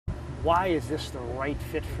Why is this the right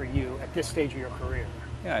fit for you at this stage of your career?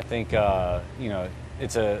 Yeah, I think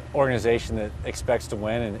it's an organization that expects to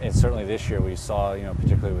win, and certainly this year we saw,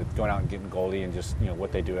 particularly with going out and getting Goldie and just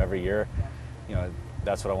what they do every year.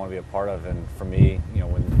 That's what I want to be a part of. And for me,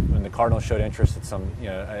 when the Cardinals showed interest, it's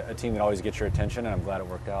a team that always gets your attention, and I'm glad it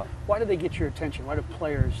worked out. Why do they get your attention? Why do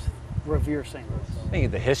players revere St. Louis? I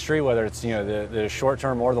think the history, whether it's the short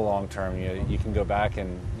term or the long term, you can go back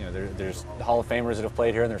and there's Hall of Famers that have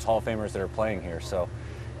played here, and there's Hall of Famers that are playing here. So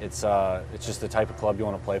it's just the type of club you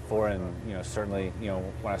want to play for, and certainly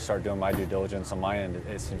when I start doing my due diligence on my end,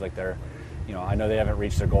 it seems like they're I know they haven't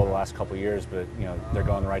reached their goal the last couple of years, but they're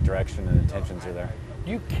going the right direction and the intentions are there.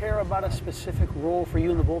 Do you care about a specific role for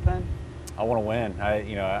you in the bullpen? I want to win.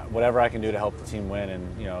 Whatever I can do to help the team win,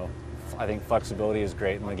 and I think flexibility is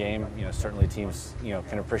great in the game. Certainly teams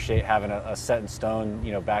can appreciate having a set in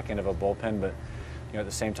stone back end of a bullpen, but at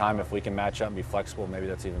the same time, if we can match up and be flexible, maybe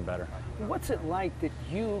that's even better. What's it like that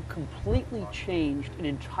you completely changed an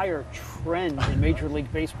entire trend in Major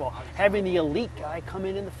League Baseball, having the elite guy come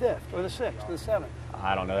in the 5th or the 6th or the 7th?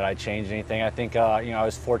 I don't know that I changed anything. I think I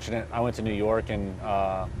was fortunate. I went to New York, and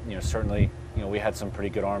certainly we had some pretty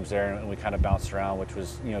good arms there, and we kind of bounced around, which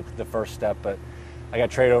was the first step. But I got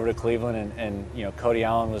traded over to Cleveland, and Cody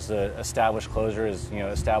Allen was the established closer, as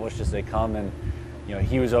established as they come, and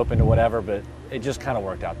he was open to whatever, but it just kind of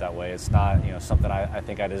worked out that way. It's not something I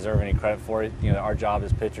think I deserve any credit for. Our job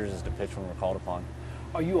as pitchers is to pitch when we're called upon.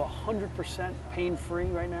 Are you 100% pain-free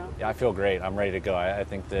right now? Yeah, I feel great. I'm ready to go. I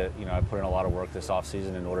think that I put in a lot of work this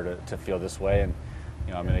offseason in order to feel this way, and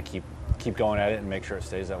I'm going to keep going at it and make sure it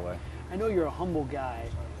stays that way. I know you're a humble guy,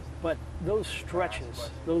 but those stretches,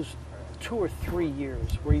 those 2 or 3 years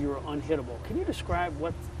where you were unhittable, can you describe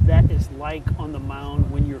what that is like on the mound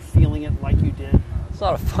when you're feeling it like you did? It's a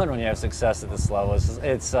lot of fun when you have success at this level.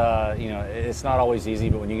 It's not always easy,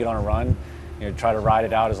 but when you get on a run, try to ride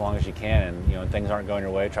it out as long as you can, and when things aren't going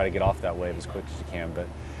your way, try to get off that wave as quick as you can. But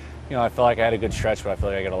I feel like I had a good stretch, but I feel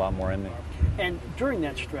like I got a lot more in me. And during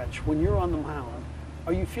that stretch, when you're on the mound,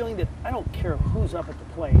 are you feeling that I don't care who's up at the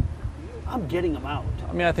plate, I'm getting them out?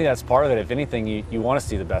 I mean, I think that's part of it. If anything, you want to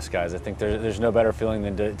see the best guys. I think there's no better feeling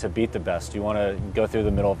than to beat the best. You want to go through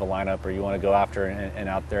the middle of the lineup, or you want to go after and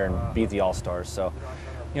out there and beat the all-stars. So,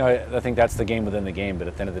 I think that's the game within the game. But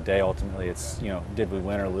at the end of the day, ultimately, it's did we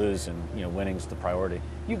win or lose, and winning's the priority.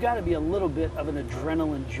 You got to be a little bit of an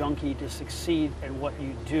adrenaline junkie to succeed at what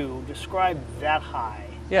you do. Describe that high.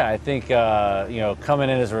 Yeah, I think coming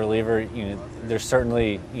in as a reliever, there's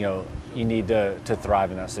certainly you need to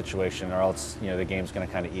thrive in that situation, or else the game's going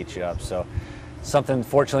to kind of eat you up. So something,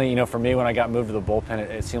 fortunately, for me, when I got moved to the bullpen,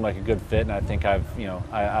 it seemed like a good fit, and I think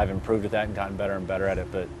I've improved at that and gotten better and better at it.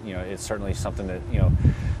 But it's certainly something that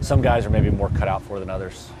some guys are maybe more cut out for than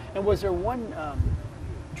others. And was there one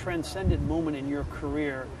transcendent moment in your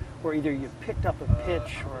career where either you picked up a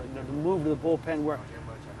pitch or the move to the bullpen where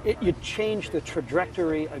you changed the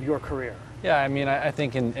trajectory of your career? Yeah, I mean, I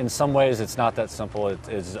think in some ways it's not that simple.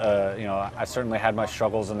 I certainly had my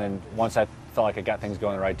struggles, and then once I felt like I got things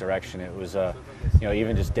going in the right direction, it was,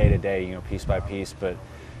 even just day to day, piece by piece. But,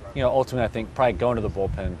 ultimately, I think probably going to the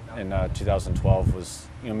bullpen in 2012 was,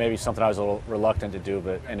 maybe something I was a little reluctant to do,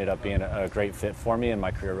 but ended up being a great fit for me, and my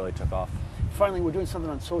career really took off. Finally, we're doing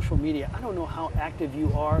something on social media. I don't know how active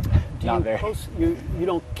you are. Not very. You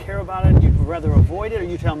don't care about it? You'd rather avoid it, or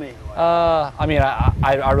you tell me? I mean,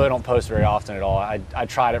 I really don't post very often at all. I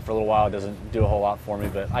tried it for a little while. It doesn't do a whole lot for me,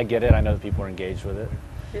 but I get it. I know that people are engaged with it.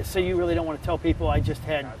 So you really don't want to tell people I just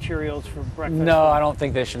had Cheerios for breakfast? No, I don't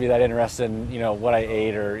think they should be that interested in what I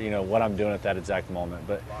ate or what I'm doing at that exact moment.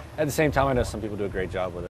 But at the same time, I know some people do a great job with it.